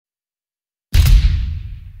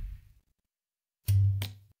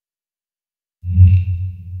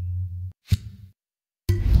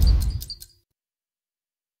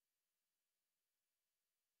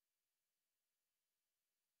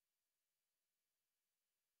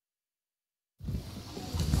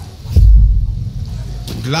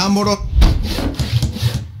glamorous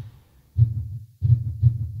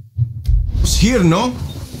here, no?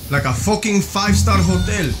 Like a fucking 5-star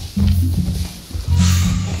hotel.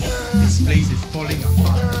 This place is falling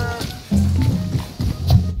apart.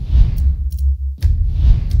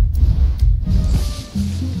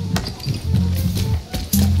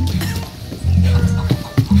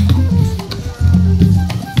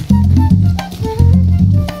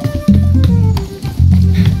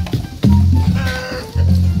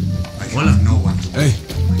 Hola, Nowa. Hey.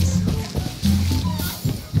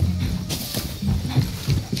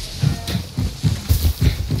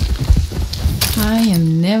 I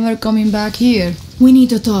am never coming back here. We need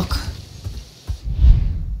to talk.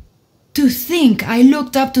 To think I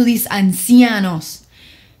looked up to these ancianos.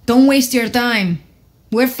 Don't waste your time.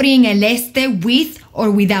 We're freeing El Este with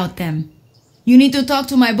or without them. You need to talk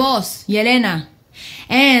to my boss, Yelena.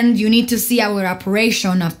 And you need to see our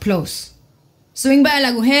operation up close. Swing by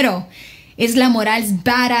El Agujero. It's La Moral's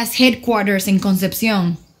badass headquarters in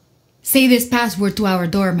Concepción. Say this password to our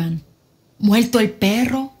doorman. Muerto el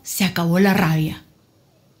perro, se acabó la rabia.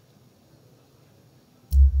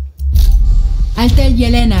 I'll tell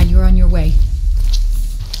Yelena you're on your way.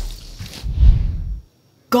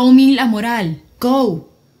 Go meet La Moral. Go!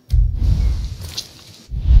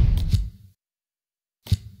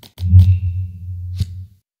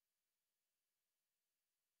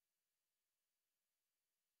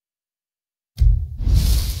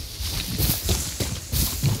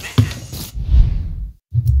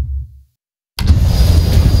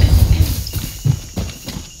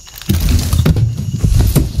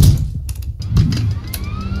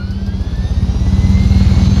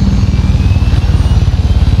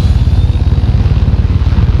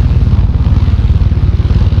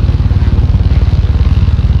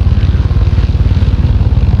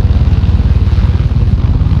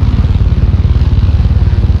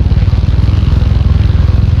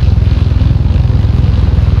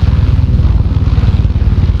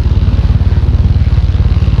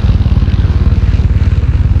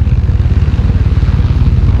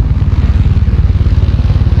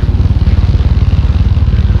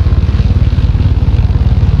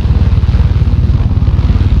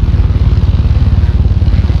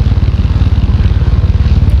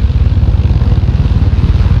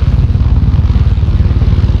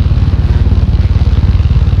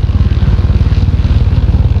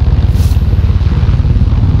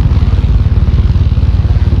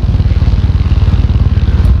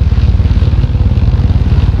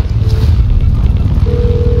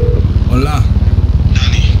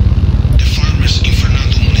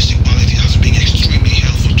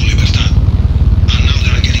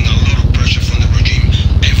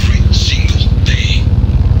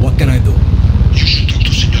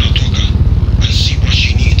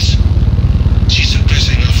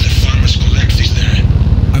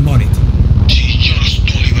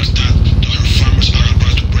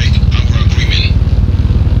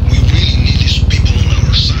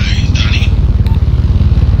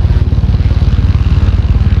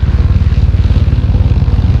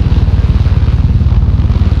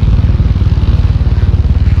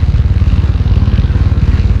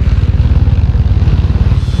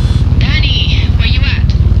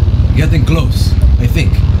 Getting close, I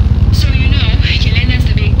think. So you know, Yelena's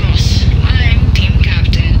the big boss. I'm team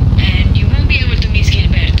captain, and you won't be able to miss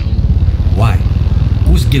Gilberto. Why?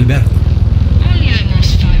 Who's Gilberto? Only the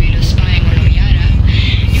most fabulous spy in Oloyara.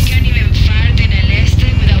 You can't even fart in El Este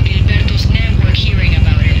without Gilberto's network hearing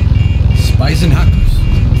about it. Spies and hackers.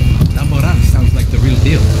 La Moral sounds like the real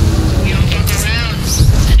deal. We don't fuck around.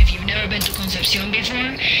 And if you've never been to Concepcion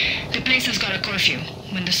before, the place has got a curfew.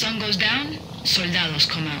 When the sun goes down, soldados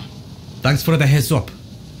come out. Thanks for the heads up.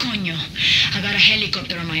 Coño, I got a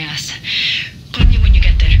helicopter on my ass. Call me when you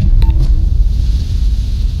get there.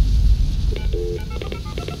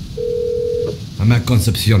 I'm at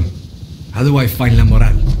Concepcion. How do I find La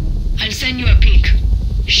Moral? I'll send you a pic.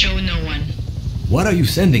 Show no one. What are you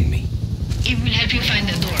sending me? It will help you find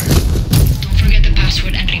the door. Don't forget the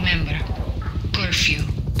password and remember, curfew.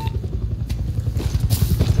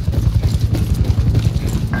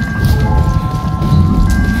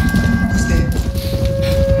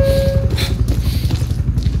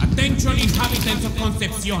 Attention inhabitants of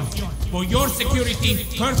Concepcion. For your security,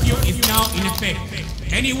 curfew is now in effect.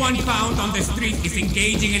 Anyone found on the street is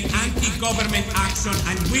engaging in anti-government action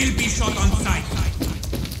and will be shot on sight.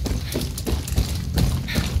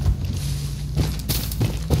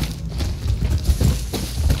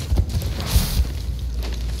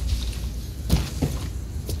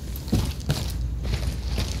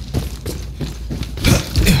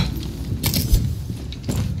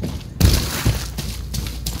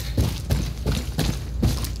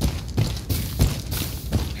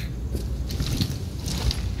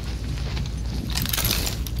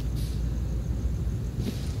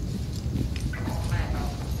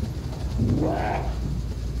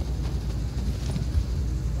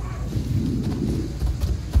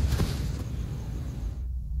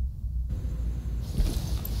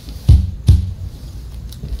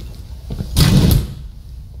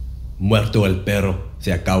 Muerto el perro,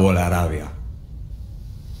 se acabó la rabia.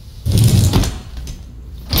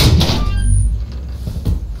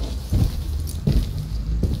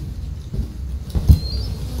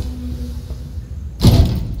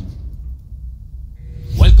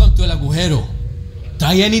 Welcome to El Agujero.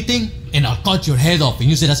 Try anything and I'll cut your head off and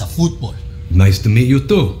use it as a football. Nice to meet you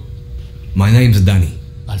too. My name's Danny.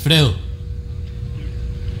 Alfredo.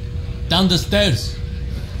 Down the stairs.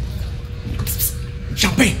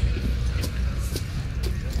 Champagne!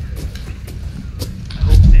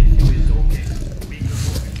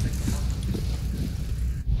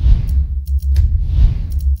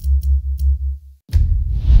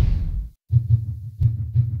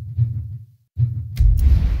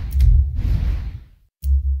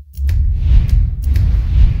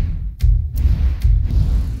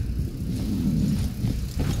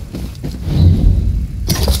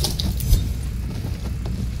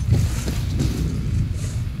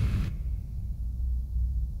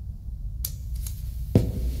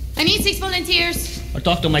 I need 6 volunteers. I'll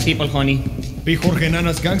talk to my people, honey. Big Jorge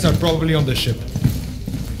Nana's gangs are probably on the ship.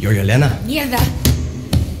 You're Elena? Mierda.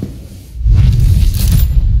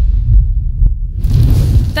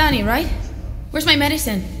 Danny, right? Where's my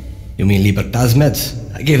medicine? You mean Libertad's meds?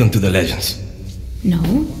 I gave them to the legends. No.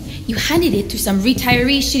 You handed it to some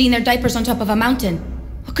retirees shitting their diapers on top of a mountain.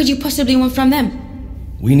 What could you possibly want from them?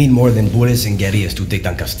 We need more than bullets and guerrillas to take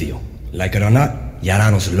down Castillo. Like it or not,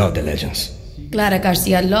 Yaranos love the legends. Clara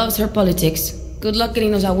Garcia loves her politics. Good luck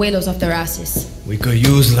getting those abuelos off their asses. We could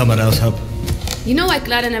use La Moral's help. You know why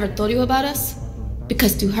Clara never told you about us?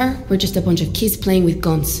 Because to her, we're just a bunch of kids playing with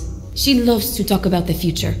guns. She loves to talk about the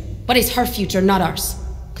future, but it's her future, not ours.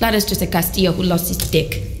 Clara's just a Castillo who lost his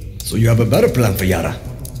dick. So you have a better plan for Yara?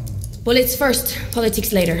 Bullets first,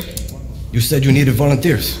 politics later. You said you needed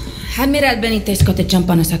volunteers. Admiral Benitez got the jump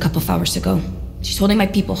on us a couple of hours ago. She's holding my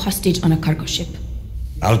people hostage on a cargo ship.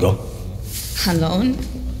 I'll go. Alone?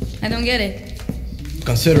 I don't get it.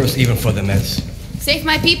 Consider us even for the meds. Save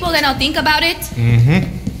my people, then I'll think about it.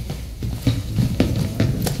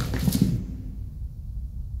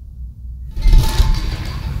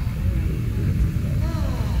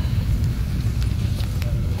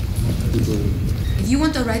 If you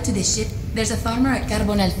want a ride to the ship, there's a farmer at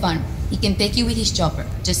Carbonell Farm. He can take you with his chopper.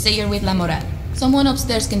 Just say you're with La Moral. Someone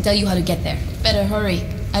upstairs can tell you how to get there. Better hurry.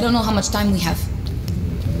 I don't know how much time we have.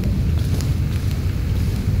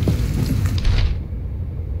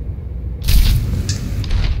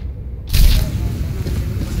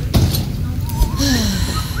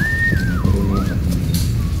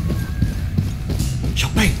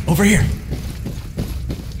 Champagne, over here.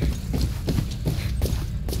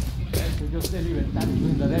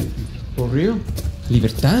 For real?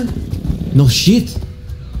 Libertad? No shit.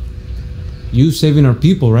 You saving our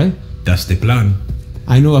people, right? That's the plan.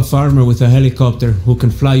 I know a farmer with a helicopter who can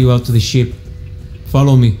fly you out to the ship.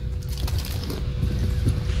 Follow me.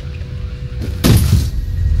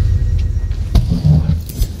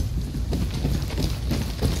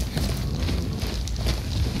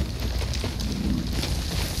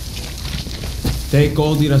 Take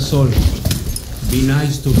old Irasol. Be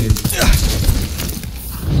nice to him.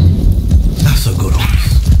 That's a good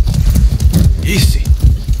horse. Easy.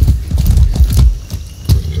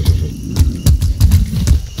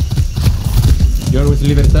 You're with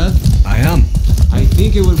Libertad? I am. I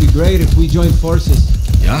think it would be great if we joined forces.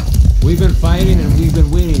 Yeah? We've been fighting and we've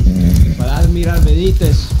been winning. But Admiral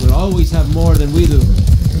Benitez will always have more than we do.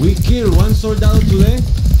 We kill one soldado today.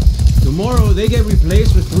 Tomorrow they get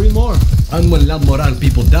replaced with 3 more. And when La Moral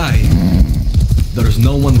people die, there's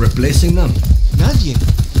no one replacing them. Nadie.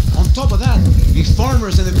 On top of that, these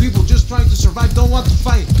farmers and the people just trying to survive don't want to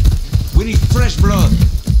fight. We need fresh blood.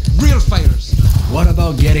 Real fighters. What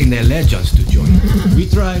about getting the legends to join? We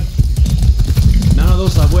tried. None of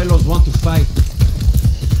those abuelos want to fight.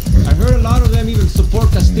 I heard a lot of them even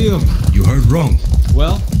support Castillo. You heard wrong.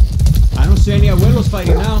 Well, I don't see any abuelos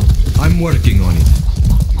fighting now. I'm working on it.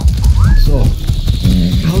 So,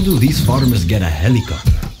 how do these farmers get a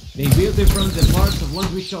helicopter? They built it from the parts of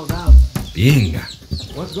ones we shelled out. Binga.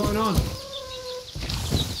 What's going on?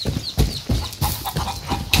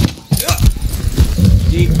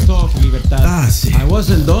 Deep talk, Libertad. Sí. I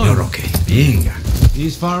wasn't done. You're okay. Binga.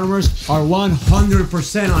 These farmers are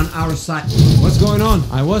 100% on our side. What's going on?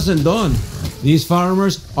 I wasn't done. These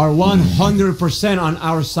farmers are 100% on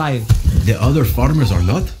our side. The other farmers are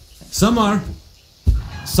not? Some are.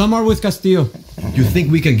 Some are with Castillo. You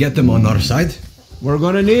think we can get them on our side? We're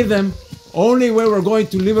gonna need them. Only way we're going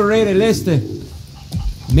to liberate El Este.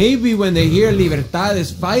 Maybe when they hear Libertad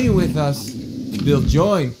is fighting with us, they'll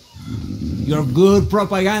join. You're good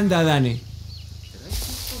propaganda, Danny.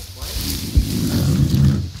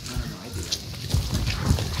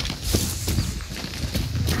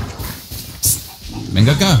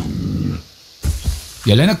 Venga acá.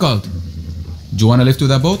 Yelena called. Do you want to lift to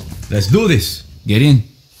that boat? Let's do this. Get in.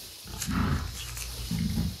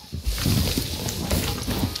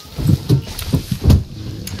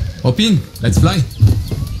 Hop in. Let's fly.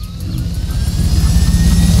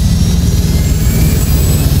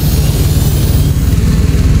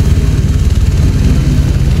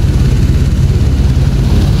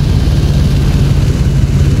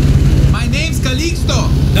 My name's Calixto.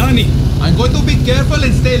 Danny, I'm going to be careful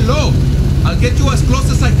and stay low. I'll get you as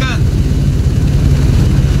close as I can.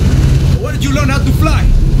 where did you learn how to fly?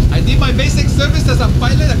 I did my basic service as a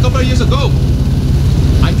pilot a couple of years ago.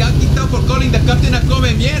 I got kicked out for calling the captain a come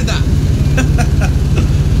mierda.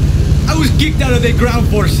 I was kicked out of the ground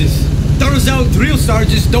forces. Turns out drill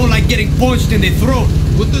sergeants don't like getting punched in the throat.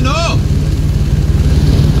 Good to know.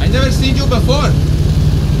 I never seen you before.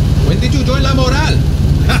 When did you join La Moral?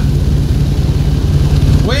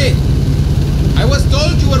 Wait. I was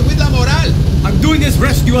told you were with La Moral. I'm doing this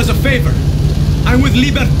rescue as a favor. I'm with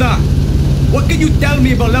Libertad. What can you tell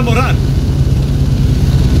me about La Moral?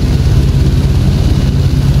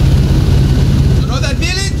 You know that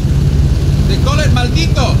village? They call it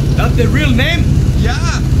Maldito. That's the real name?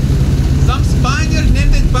 Yeah. Some Spaniard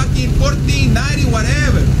named it back in 1490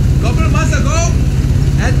 whatever. Couple of months ago,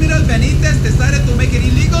 Admiral Benitez decided to make it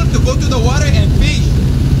illegal to go to the water and fish.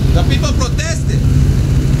 The people protested.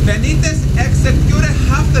 Benitez executed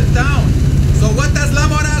half the town. So what does La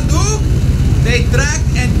Moral do? They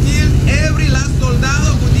tracked and killed every last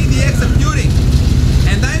soldado who did the executing.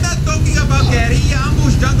 And I'm not talking about guerrilla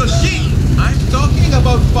ambush jungle shit. I'm talking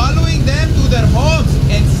about following them to their homes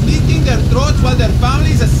and slitting their throats while their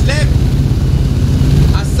families slept.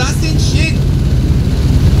 Assassin shit.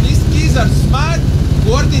 These kids are smart,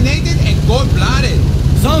 coordinated, and cold-blooded.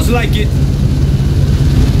 Sounds like it.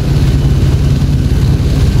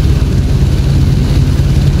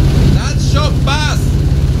 That's shop pass.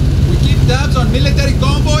 We keep tabs on military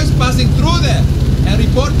convoys passing through there and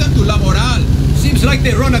report them to La Moral. Seems like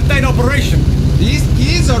they run a tight operation. These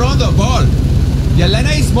kids are on the ball.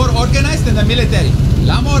 Yelena is more organized than the military.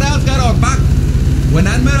 La Moral's got our back. When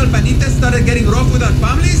Admiral Benitez started getting rough with our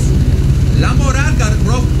families, La Moral got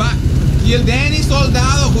rough back. Killed any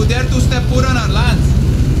soldado who dared to step foot on our lands.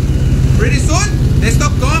 Pretty soon, they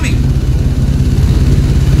stopped coming.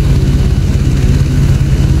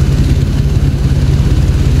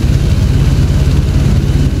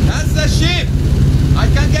 That's the ship. I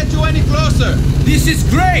can't get you any closer. This is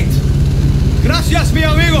great! Gracias, mi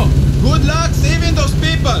amigo! Good luck saving those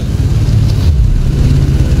people.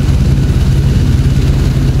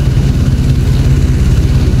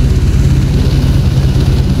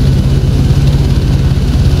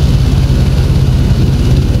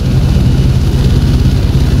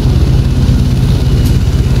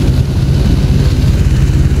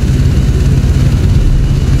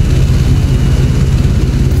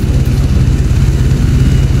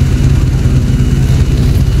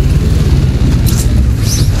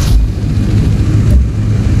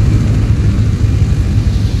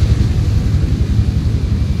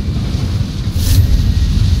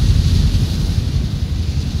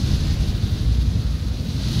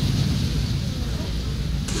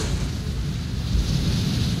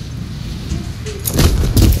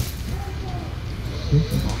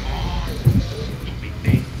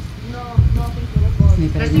 Me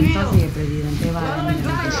pregunto si el presidente va a venir a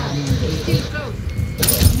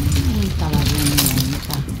estaba bien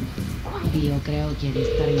bonita. Y yo creo que quiere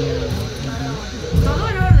estar bien. Todo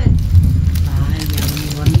en orden. Vaya,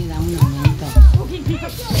 mejor ni da un momento.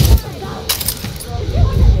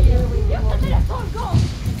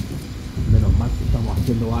 Menos mal que estamos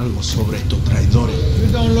haciendo algo sobre estos traidores. You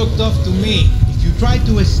don't look tough to me. If you try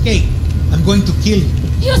to escape, I'm going to kill you.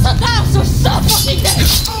 You soldados are so fucking dead.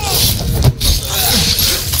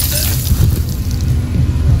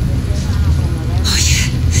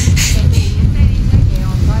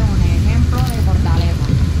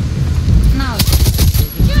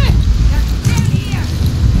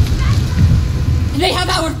 They have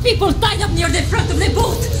our people tied up near the front of the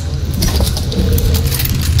boat!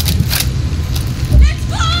 Let's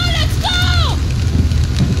go! Let's go!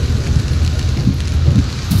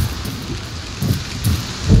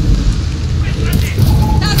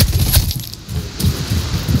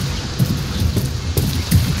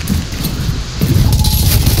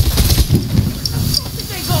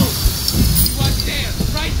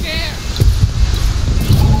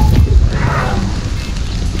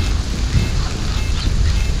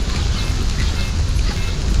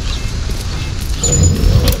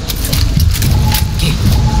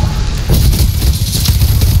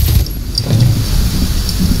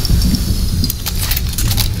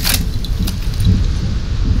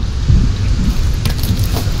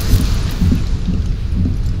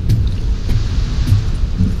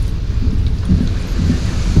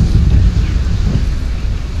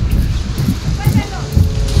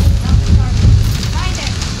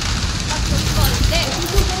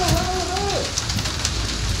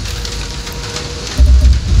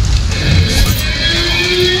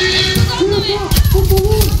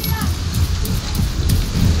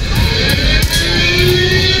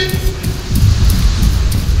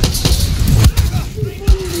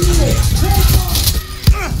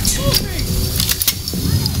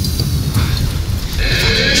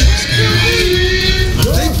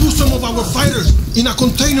 our fighters in a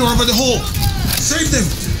container over the hole. Save them!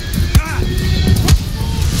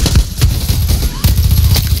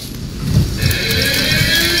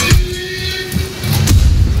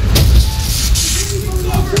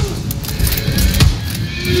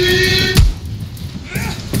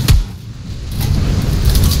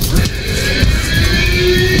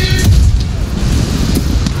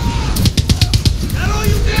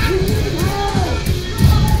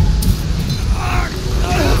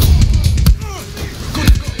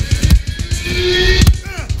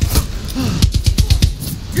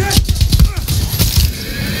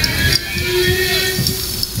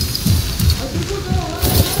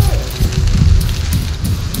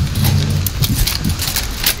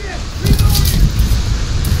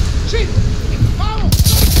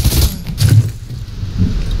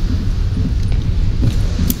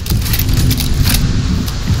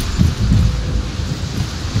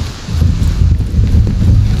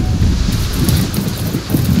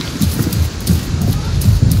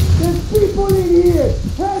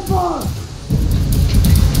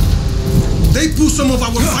 They put some of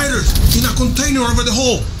our fighters in a container over the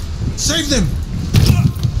hole. Save them!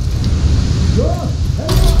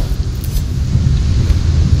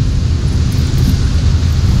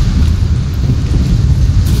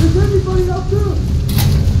 Is everybody up there?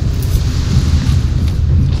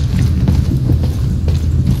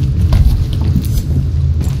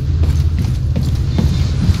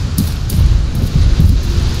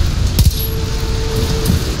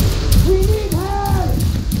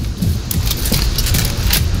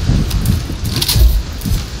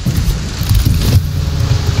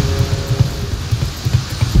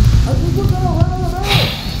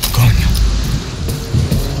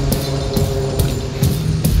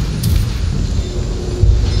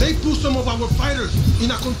 Some of our fighters in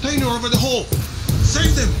a container over the hole.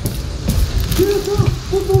 Save them!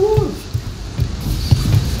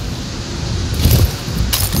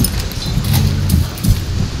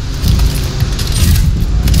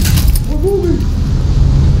 We're moving!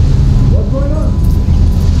 What's going on?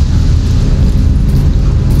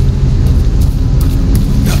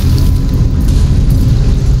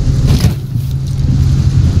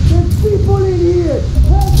 There's people in here!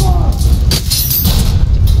 Help us!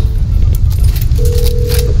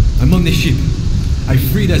 I'm on the ship. I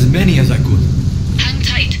freed as many as I could. Hang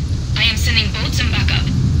tight. I am sending boats and backup.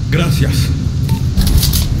 Gracias.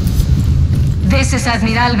 This is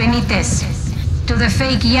Admiral Benitez. To the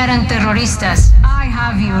fake Yaran terroristas, I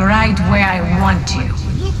have you right where I want you.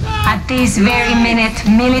 At this very minute,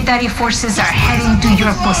 military forces are heading to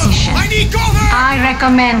your position. I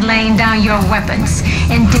recommend laying down your weapons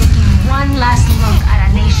and taking one last look at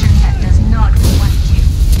a nation that does not want you.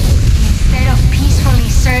 Instead of peacefully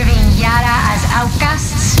serving Yara as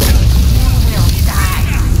outcasts, you will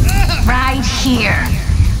die. Right here.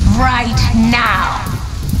 Right now.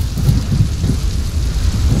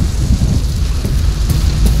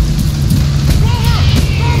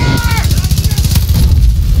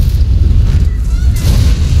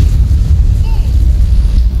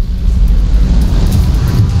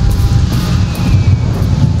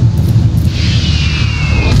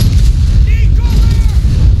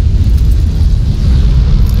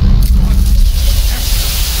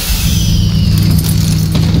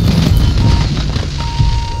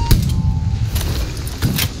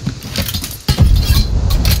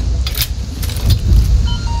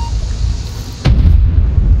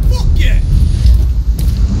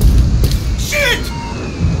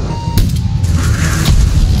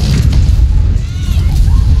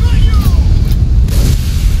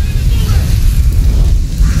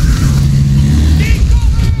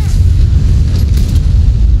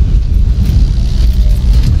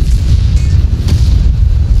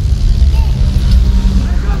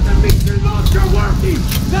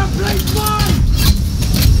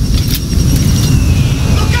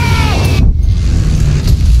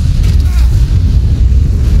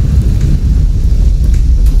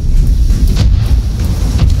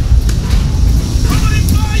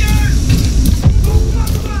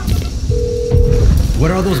 What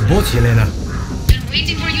are those boats, Yelena? They're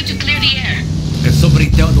waiting for you to clear the air. Can somebody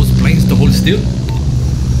tell those planes to hold still?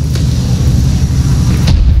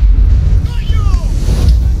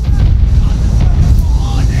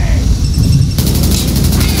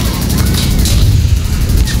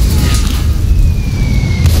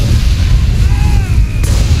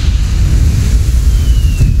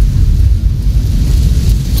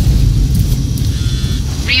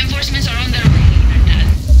 Reinforcements are on their way, Libertad.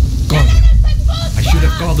 Gone. I should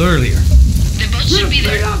have called earlier. The boats should be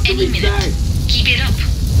there any minute. Keep it up.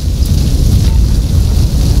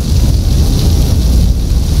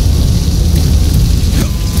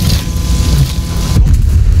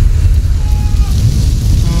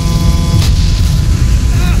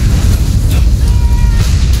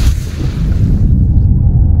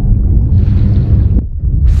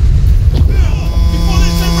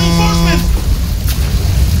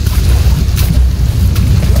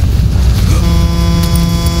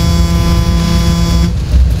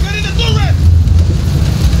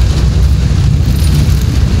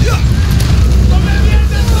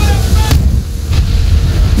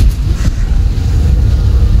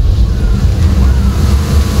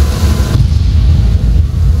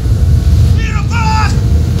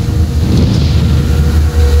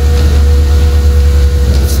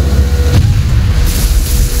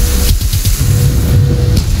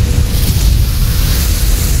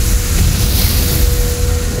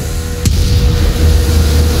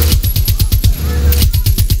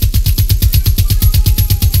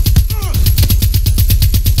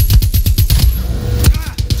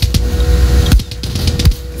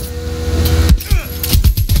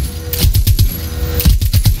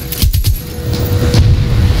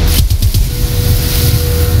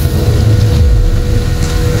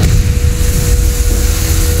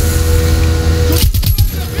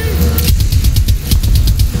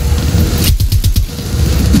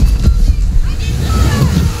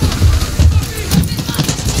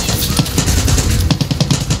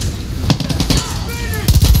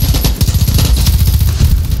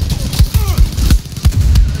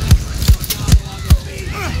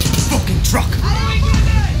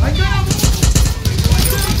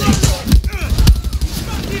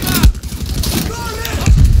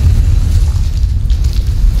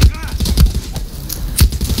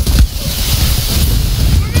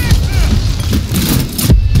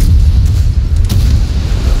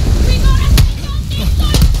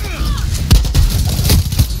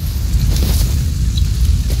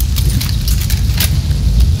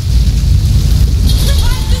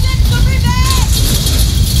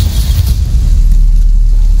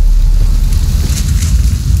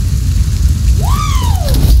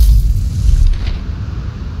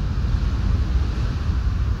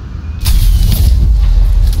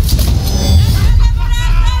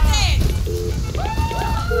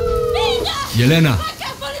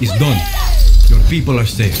 is done. Your people are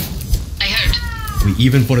safe. I heard. We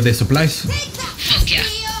even for the supplies? Fuck yeah.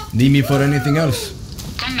 Need me for anything else?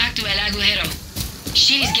 Come back to El Agujero.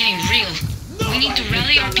 Shit is getting real. We need to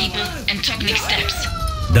rally our people and talk next steps.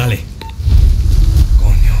 Dale.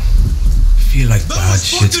 Coño. Feel like bad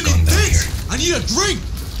shit's gone down here. I need a drink!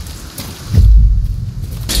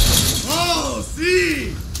 Oh,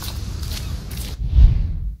 see!